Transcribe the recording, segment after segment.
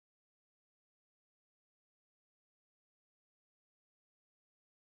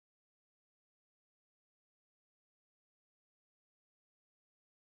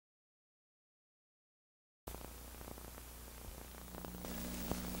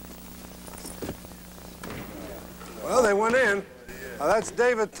they went in. That's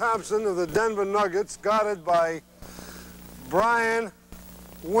David Thompson of the Denver Nuggets, guarded by Brian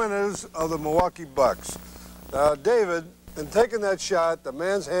Winters of the Milwaukee Bucks. Now, David, in taking that shot, the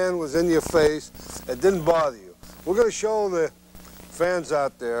man's hand was in your face. It didn't bother you. We're going to show the fans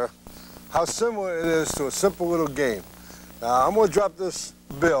out there how similar it is to a simple little game. Now, I'm going to drop this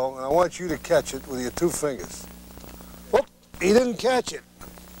bill, and I want you to catch it with your 2 fingers. Whoop, he didn't catch it.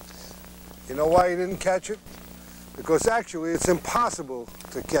 You know why he didn't catch it? Because actually, it's impossible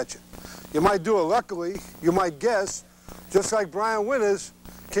to catch it. You might do it luckily, you might guess, just like Brian Winters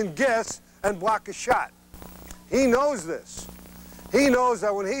can guess and block a shot. He knows this. He knows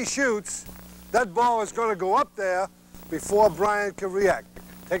that when he shoots, that ball is going to go up there before Brian can react.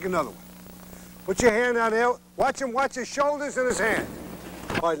 Take another one. Put your hand on there. Watch him watch his shoulders and his hand.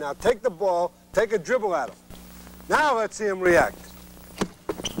 All right, now take the ball, take a dribble at him. Now let's see him react.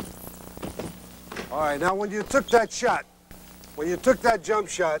 All right, now when you took that shot, when you took that jump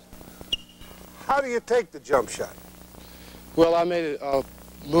shot, how do you take the jump shot? Well, I made a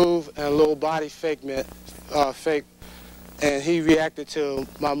move and a little body fake, and he reacted to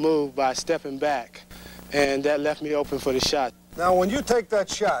my move by stepping back, and that left me open for the shot. Now, when you take that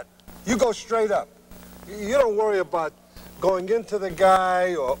shot, you go straight up. You don't worry about going into the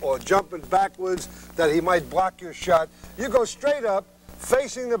guy or jumping backwards that he might block your shot. You go straight up,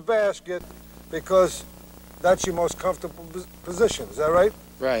 facing the basket, because that's your most comfortable position. Is that right?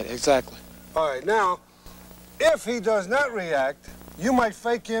 Right, exactly. All right, now, if he does not react, you might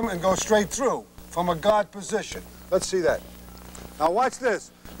fake him and go straight through from a guard position. Let's see that. Now watch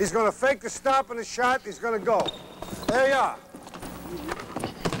this. He's going to fake the stop and the shot. He's going to go. There you are.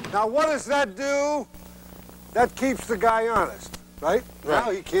 Now what does that do? That keeps the guy honest, right? Right.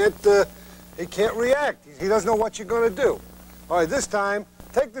 Now he can't react. He doesn't know what you're going to do. All right, this time,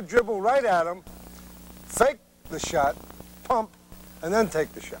 take the dribble right at him, fake the shot, pump, and then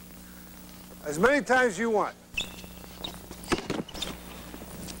take the shot. As many times as you want.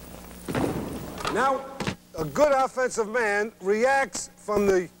 Now, a good offensive man reacts from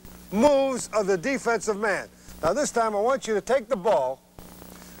the moves of the defensive man. Now this time I want you to take the ball,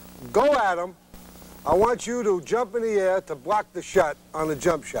 go at him. I want you to jump in the air to block the shot on the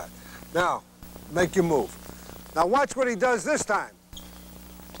jump shot. Now, make your move. Now watch what he does this time.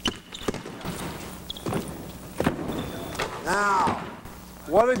 Now,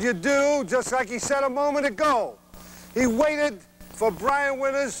 what did you do? Just like he said a moment ago. He waited for Brian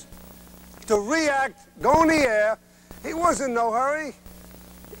Winters to react, go in the air. He wasn't in no hurry.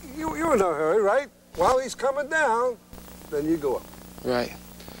 You were in no hurry, right? While he's coming down, then you go up. Right.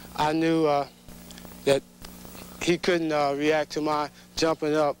 I knew that he couldn't react to my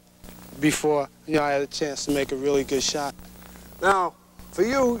jumping up before I had a chance to make a really good shot. Now, for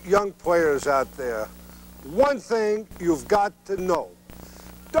you young players out there, one thing you've got to know.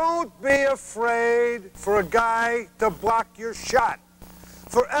 Don't be afraid for a guy to block your shot.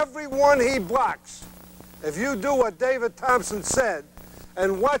 For every one he blocks, if you do what David Thompson said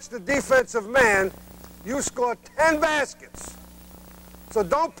and watch the defensive man, you score 10 baskets. So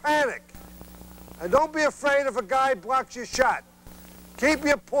don't panic. And don't be afraid if a guy blocks your shot. Keep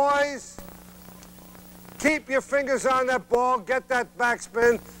your poise. Keep your fingers on that ball, get that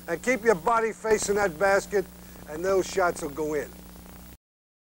backspin, and keep your body facing that basket, and those shots will go in.